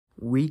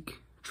Week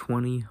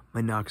 20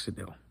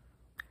 Minoxidil.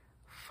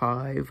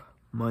 5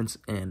 months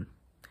in.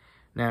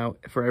 Now,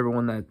 for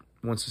everyone that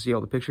wants to see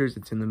all the pictures,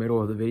 it's in the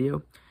middle of the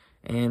video.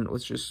 And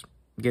let's just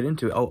get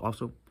into it. Oh,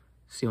 also,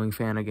 ceiling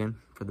fan again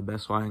for the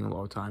best lighting of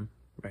all time,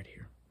 right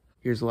here.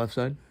 Here's the left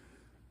side.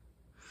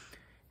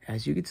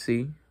 As you can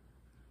see,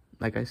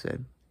 like I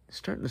said, it's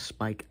starting to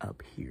spike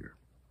up here.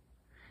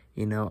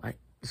 You know,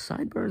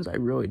 sideburns, I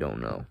really don't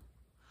know.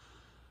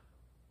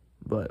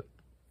 But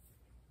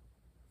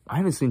I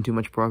haven't seen too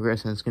much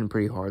progress, and it's getting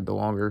pretty hard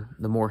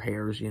the more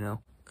hairs, you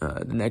know.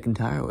 The neck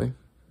entirely.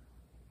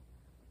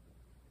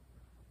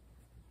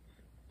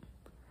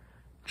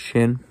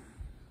 Chin.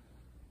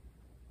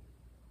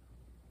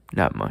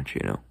 Not much,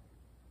 you know.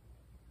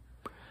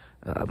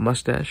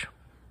 Mustache.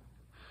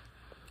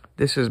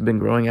 This has been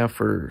growing out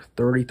for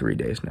 33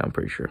 days now, I'm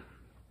pretty sure.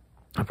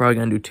 I'm probably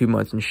going to do 2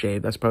 months and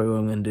shave. That's probably what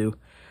I'm going to do.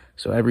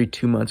 So every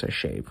 2 months I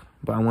shave.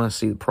 But I want to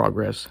see the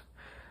progress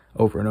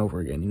over and over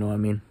again, you know what I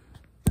mean?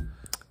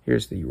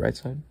 Here's the right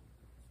side.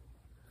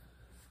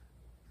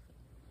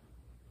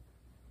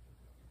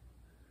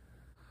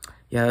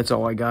 Yeah, that's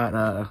all I got.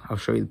 I'll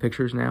show you the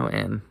pictures now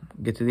and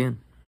get to the end.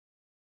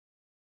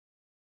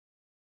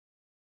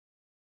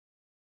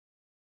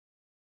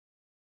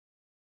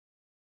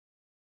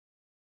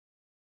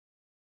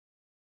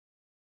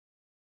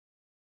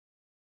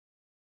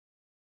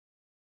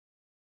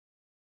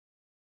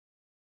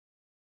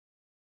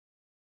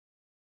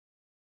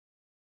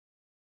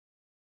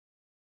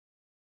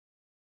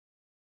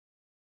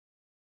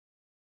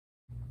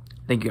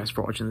 Thank you guys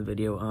for watching the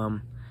video.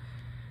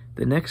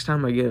 The next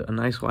time I get a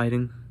nice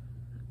lighting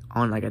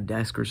on like a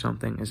desk or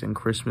something is in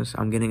Christmas.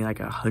 I'm getting like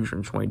a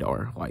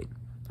 $120 light.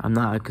 I'm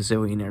not a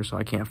gazillionaire, so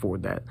I can't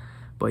afford that.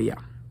 But yeah,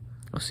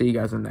 I'll see you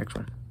guys in the next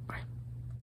one.